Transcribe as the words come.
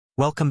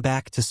Welcome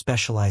back to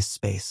Specialized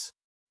Space.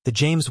 The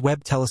James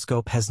Webb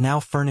Telescope has now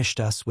furnished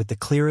us with the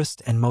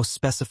clearest and most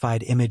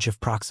specified image of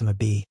Proxima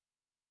B,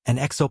 an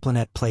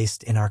exoplanet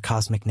placed in our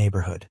cosmic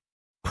neighborhood.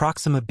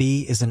 Proxima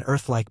B is an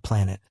Earth-like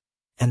planet,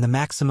 and the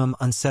maximum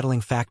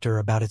unsettling factor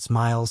about its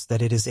miles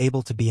that it is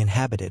able to be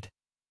inhabited,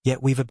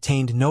 yet we've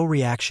obtained no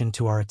reaction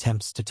to our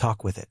attempts to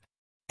talk with it.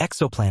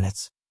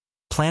 Exoplanets,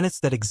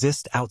 planets that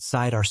exist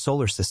outside our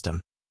solar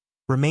system,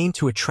 remain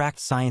to attract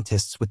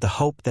scientists with the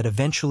hope that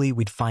eventually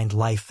we'd find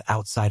life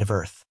outside of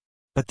Earth.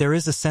 But there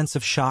is a sense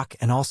of shock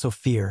and also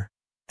fear.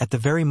 At the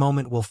very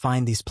moment we'll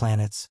find these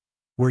planets,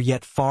 we're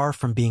yet far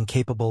from being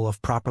capable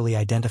of properly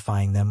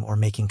identifying them or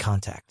making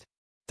contact.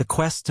 The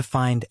quest to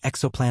find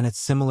exoplanets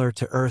similar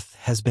to Earth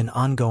has been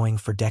ongoing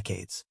for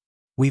decades.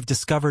 We've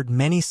discovered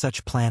many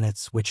such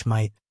planets which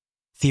might,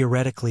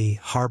 theoretically,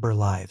 harbor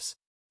lives.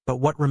 But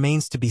what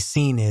remains to be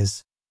seen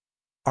is,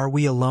 are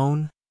we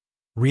alone?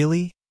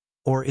 Really?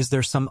 Or is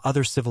there some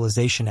other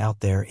civilization out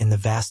there in the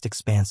vast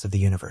expanse of the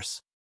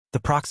universe? The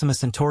Proxima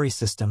Centauri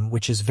system,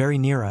 which is very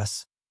near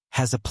us,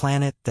 has a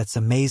planet that's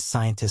amazed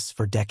scientists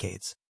for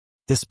decades.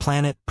 This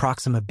planet,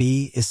 Proxima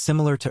B, is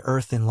similar to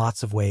Earth in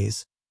lots of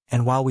ways,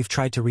 and while we've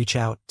tried to reach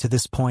out, to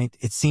this point,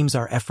 it seems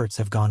our efforts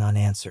have gone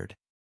unanswered.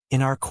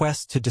 In our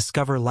quest to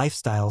discover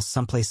lifestyles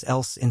someplace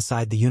else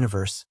inside the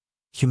universe,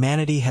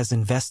 humanity has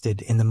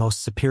invested in the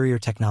most superior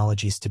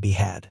technologies to be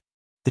had.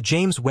 The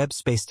James Webb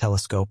Space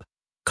Telescope,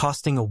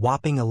 costing a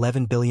whopping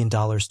 $11 billion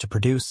to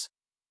produce,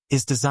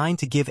 is designed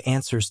to give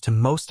answers to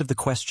most of the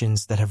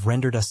questions that have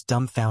rendered us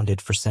dumbfounded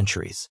for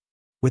centuries.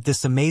 With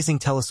this amazing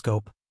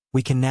telescope,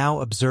 we can now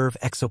observe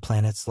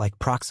exoplanets like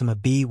Proxima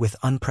B with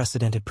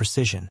unprecedented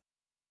precision,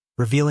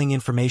 revealing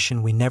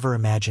information we never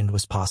imagined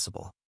was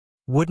possible.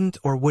 Wouldn't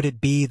or would it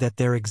be that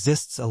there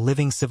exists a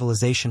living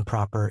civilization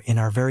proper in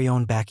our very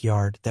own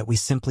backyard that we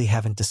simply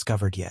haven't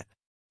discovered yet?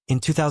 In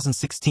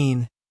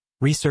 2016,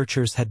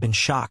 researchers had been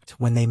shocked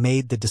when they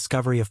made the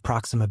discovery of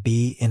Proxima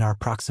B in our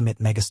proximate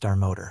megastar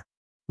motor.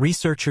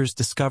 Researchers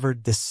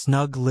discovered this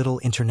snug little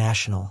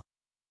international,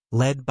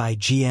 led by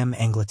GM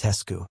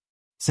Anglitescu.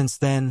 Since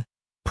then,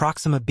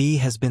 Proxima B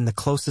has been the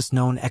closest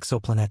known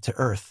exoplanet to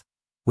Earth,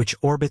 which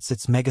orbits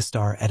its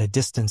megastar at a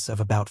distance of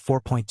about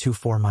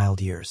 4.24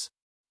 miles.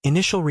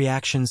 Initial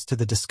reactions to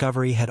the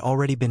discovery had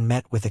already been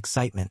met with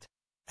excitement,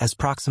 as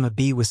Proxima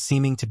B was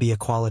seeming to be a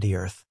quality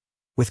Earth,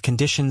 with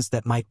conditions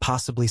that might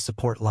possibly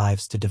support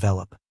lives to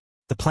develop.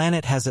 The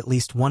planet has at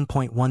least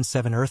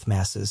 1.17 Earth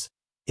masses,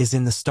 is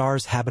in the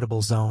star's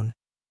habitable zone,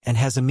 and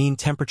has a mean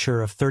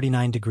temperature of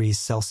 39 degrees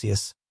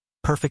Celsius,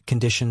 perfect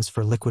conditions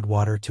for liquid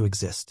water to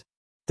exist.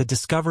 The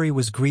discovery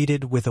was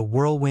greeted with a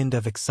whirlwind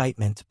of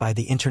excitement by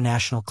the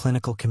international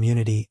clinical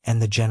community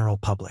and the general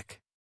public.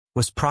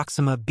 Was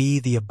Proxima B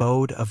the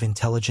abode of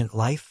intelligent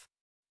life?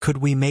 Could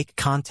we make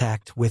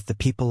contact with the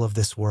people of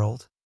this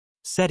world?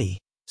 SETI,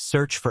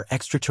 Search for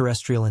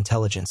Extraterrestrial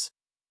Intelligence,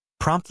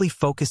 promptly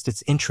focused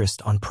its interest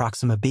on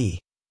Proxima B,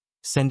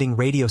 sending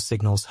radio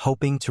signals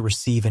hoping to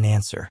receive an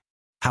answer.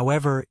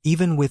 However,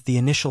 even with the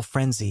initial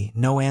frenzy,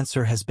 no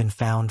answer has been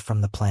found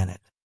from the planet.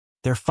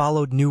 There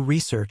followed new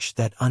research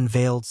that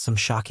unveiled some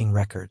shocking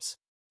records.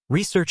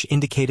 Research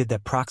indicated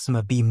that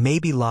Proxima B may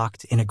be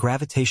locked in a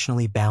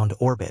gravitationally bound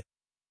orbit,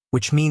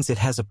 which means it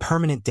has a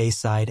permanent day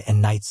side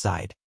and night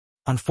side.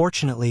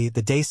 Unfortunately,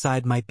 the day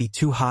side might be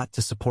too hot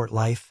to support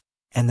life,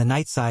 and the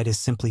night side is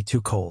simply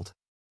too cold.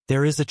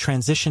 There is a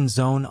transition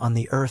zone on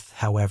the Earth,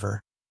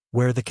 however,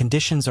 where the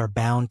conditions are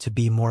bound to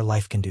be more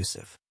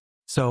life-conducive.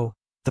 So,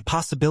 the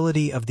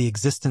possibility of the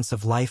existence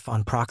of life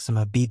on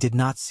Proxima B did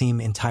not seem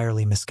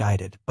entirely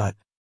misguided, but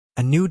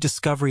a new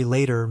discovery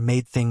later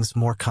made things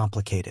more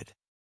complicated.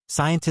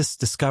 Scientists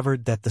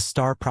discovered that the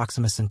star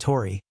Proxima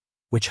Centauri,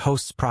 which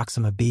hosts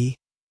Proxima B,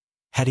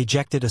 had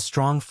ejected a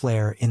strong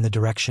flare in the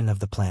direction of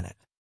the planet.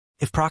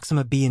 If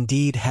Proxima B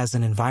indeed has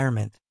an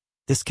environment,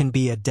 this can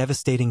be a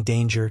devastating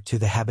danger to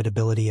the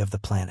habitability of the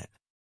planet.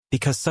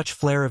 Because such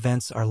flare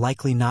events are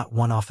likely not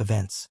one-off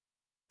events,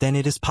 then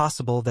it is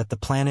possible that the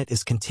planet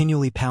is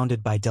continually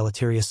pounded by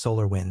deleterious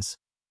solar winds,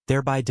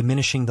 thereby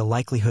diminishing the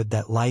likelihood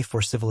that life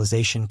or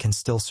civilization can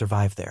still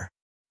survive there.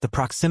 The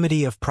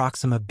proximity of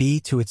Proxima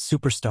B to its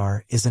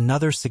superstar is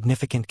another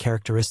significant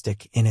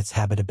characteristic in its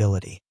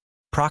habitability.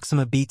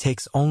 Proxima B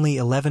takes only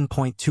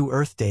 11.2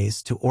 Earth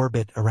days to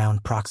orbit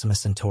around Proxima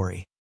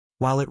Centauri.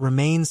 While it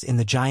remains in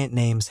the giant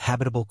name's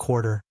habitable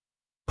quarter,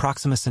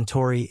 Proxima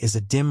Centauri is a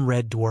dim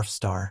red dwarf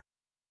star,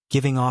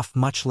 giving off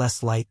much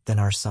less light than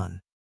our Sun.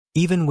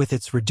 Even with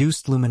its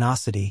reduced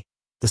luminosity,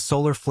 the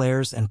solar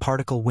flares and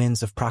particle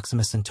winds of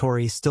Proxima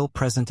Centauri still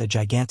present a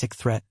gigantic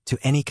threat to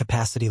any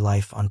capacity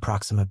life on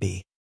Proxima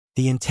B.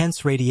 The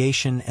intense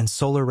radiation and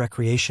solar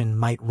recreation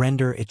might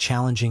render it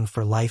challenging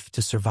for life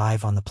to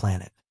survive on the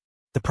planet.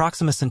 The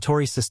Proxima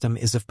Centauri system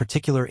is of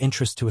particular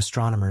interest to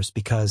astronomers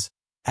because,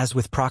 as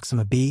with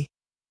Proxima B,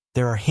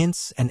 there are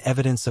hints and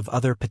evidence of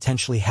other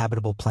potentially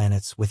habitable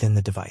planets within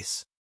the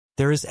device.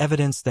 There is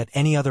evidence that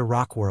any other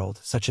rock world,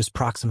 such as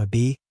Proxima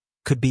B,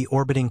 could be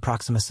orbiting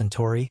Proxima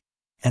Centauri,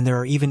 and there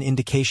are even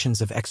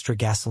indications of extra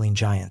gasoline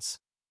giants,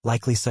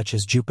 likely such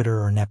as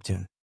Jupiter or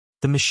Neptune.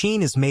 The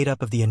machine is made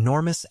up of the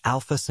enormous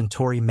Alpha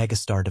Centauri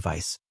megastar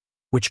device,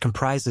 which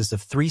comprises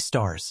of 3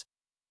 stars: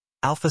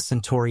 Alpha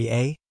Centauri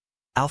A,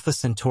 Alpha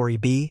Centauri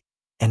B,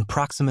 and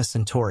Proxima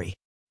Centauri.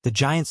 The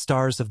giant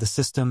stars of the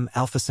system,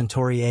 Alpha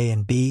Centauri A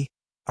and B,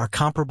 are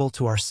comparable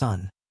to our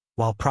Sun,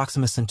 while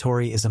Proxima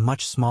Centauri is a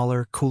much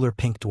smaller, cooler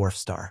pink dwarf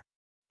star.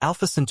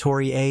 Alpha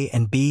Centauri A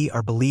and B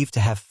are believed to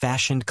have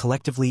fashioned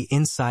collectively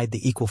inside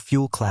the equal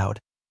fuel cloud,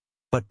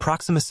 but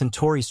Proxima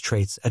Centauri's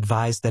traits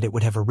advise that it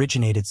would have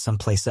originated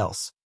someplace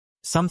else.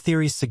 Some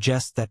theories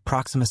suggest that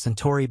Proxima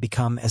Centauri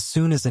become as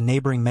soon as a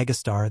neighboring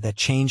megastar that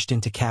changed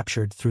into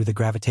captured through the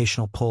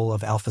gravitational pull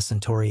of Alpha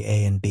Centauri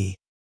A and B.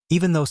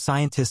 Even though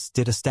scientists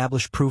did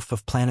establish proof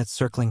of planets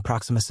circling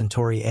Proxima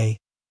Centauri A,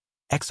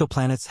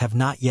 exoplanets have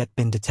not yet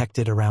been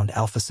detected around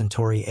Alpha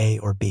Centauri A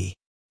or B.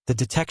 The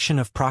detection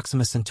of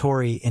Proxima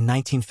Centauri in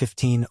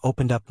 1915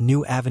 opened up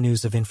new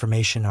avenues of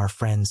information our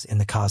friends in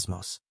the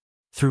cosmos.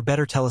 Through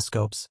better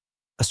telescopes,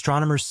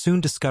 astronomers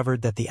soon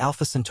discovered that the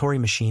Alpha Centauri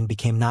machine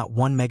became not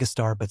one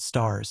megastar but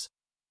stars.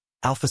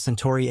 Alpha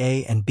Centauri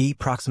A and B.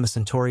 Proxima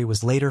Centauri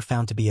was later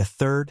found to be a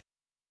third,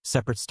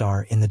 separate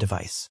star in the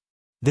device.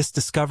 This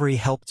discovery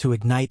helped to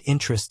ignite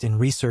interest in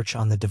research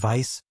on the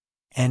device,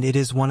 and it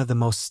is one of the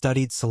most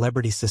studied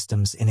celebrity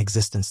systems in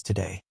existence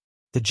today.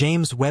 The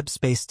James Webb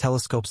Space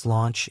Telescope's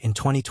launch in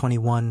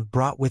 2021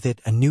 brought with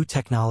it a new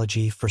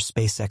technology for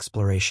space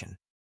exploration.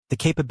 The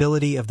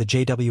capability of the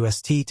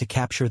JWST to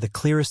capture the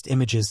clearest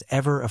images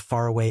ever of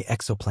faraway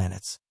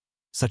exoplanets,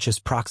 such as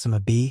Proxima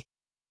B,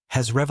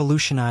 has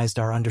revolutionized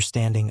our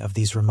understanding of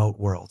these remote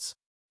worlds.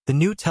 The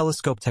new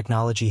telescope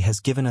technology has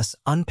given us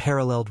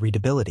unparalleled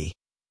readability,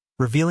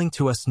 revealing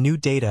to us new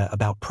data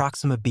about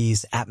Proxima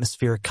B's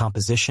atmospheric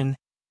composition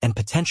and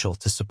potential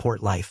to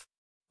support life.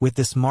 With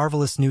this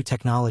marvelous new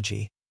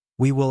technology,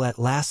 we will at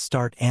last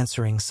start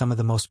answering some of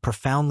the most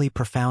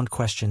profound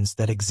questions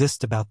that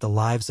exist about the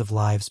lives of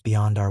lives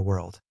beyond our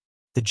world.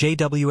 The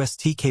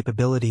JWST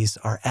capabilities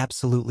are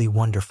absolutely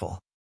wonderful.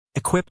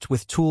 Equipped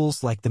with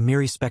tools like the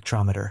MIRI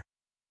spectrometer,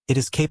 it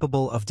is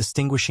capable of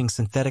distinguishing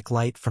synthetic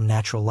light from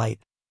natural light,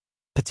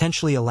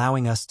 potentially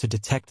allowing us to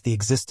detect the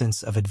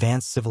existence of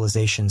advanced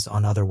civilizations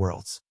on other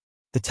worlds.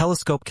 The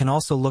telescope can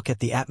also look at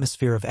the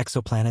atmosphere of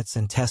exoplanets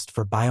and test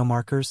for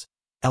biomarkers,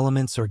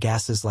 elements or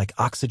gases like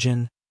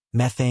oxygen,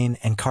 methane,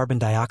 and carbon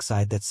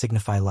dioxide that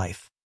signify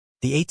life.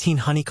 The 18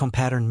 honeycomb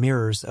pattern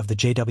mirrors of the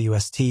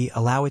JWST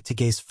allow it to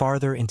gaze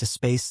farther into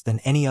space than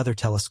any other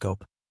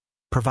telescope,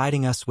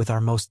 providing us with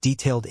our most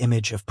detailed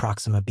image of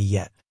Proxima B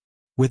yet.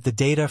 With the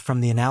data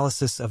from the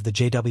analysis of the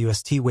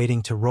JWST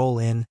waiting to roll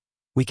in,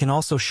 we can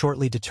also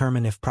shortly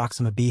determine if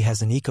Proxima B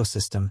has an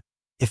ecosystem,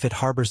 if it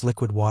harbors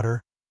liquid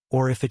water,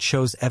 or if it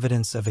shows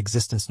evidence of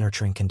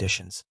existence-nurturing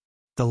conditions.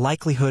 The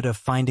likelihood of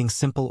finding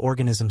simple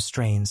organism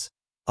strains,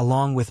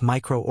 along with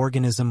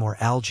microorganism or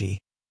algae,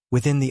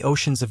 within the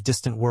oceans of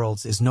distant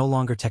worlds is no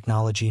longer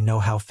technology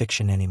know-how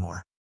fiction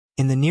anymore.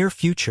 In the near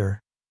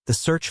future, the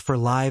search for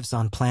lives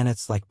on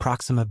planets like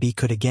Proxima B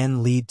could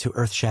again lead to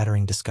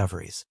earth-shattering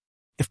discoveries.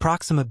 If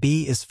Proxima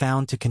B is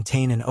found to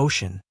contain an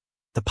ocean,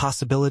 the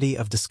possibility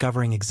of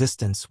discovering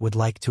existence would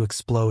like to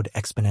explode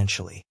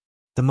exponentially.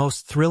 The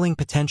most thrilling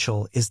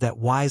potential is that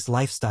wise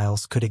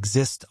lifestyles could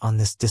exist on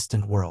this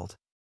distant world.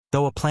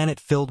 Though a planet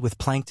filled with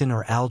plankton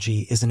or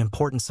algae is an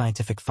important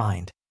scientific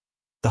find,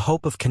 the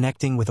hope of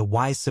connecting with a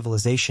wise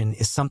civilization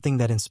is something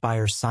that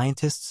inspires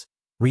scientists,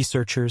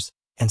 researchers,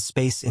 and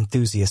space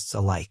enthusiasts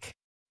alike.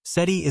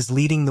 SETI is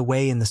leading the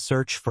way in the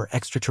search for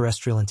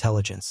extraterrestrial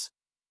intelligence,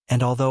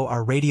 and although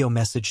our radio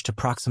message to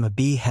Proxima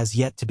B has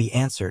yet to be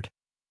answered,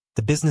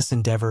 the business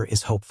endeavor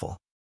is hopeful.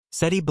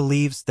 SETI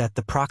believes that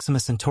the Proxima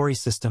Centauri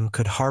system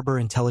could harbor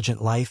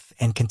intelligent life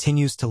and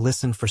continues to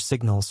listen for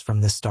signals from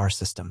this star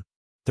system.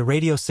 The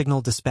radio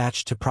signal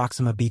dispatched to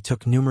Proxima B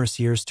took numerous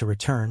years to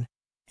return,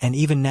 and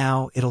even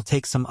now it'll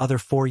take some other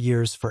 4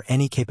 years for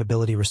any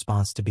capability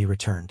response to be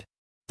returned.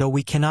 Though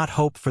we cannot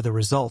hope for the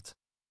result,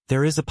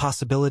 there is a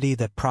possibility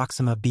that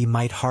Proxima B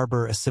might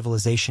harbor a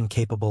civilization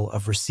capable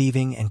of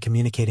receiving and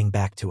communicating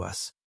back to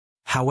us.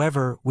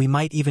 However, we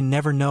might even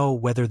never know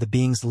whether the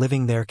beings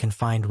living there can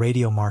find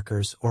radio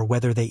markers or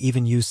whether they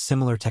even use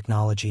similar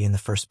technology in the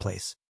first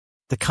place.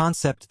 The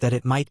concept that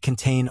it might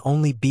contain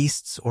only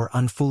beasts or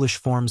unfoolish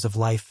forms of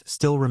life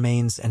still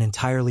remains an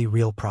entirely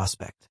real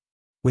prospect.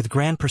 With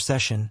Grand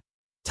Procession,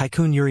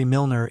 Tycoon Yuri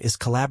Milner is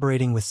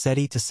collaborating with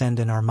SETI to send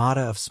an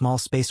armada of small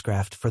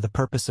spacecraft for the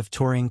purpose of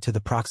touring to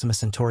the Proxima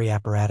Centauri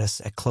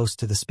apparatus at close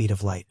to the speed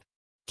of light.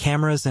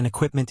 Cameras and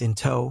equipment in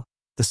tow,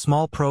 the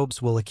small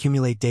probes will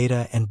accumulate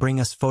data and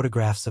bring us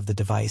photographs of the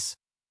device,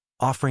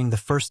 offering the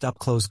first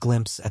up-close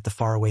glimpse at the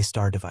faraway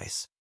star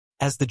device.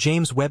 As the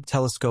James Webb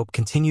Telescope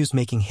continues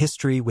making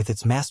history with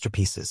its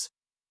masterpieces,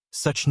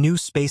 such new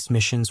space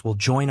missions will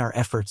join our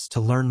efforts to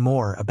learn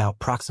more about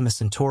Proxima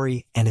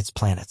Centauri and its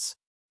planets.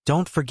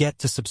 Don't forget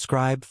to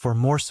subscribe for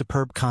more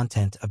superb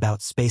content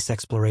about space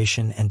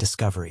exploration and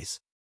discoveries.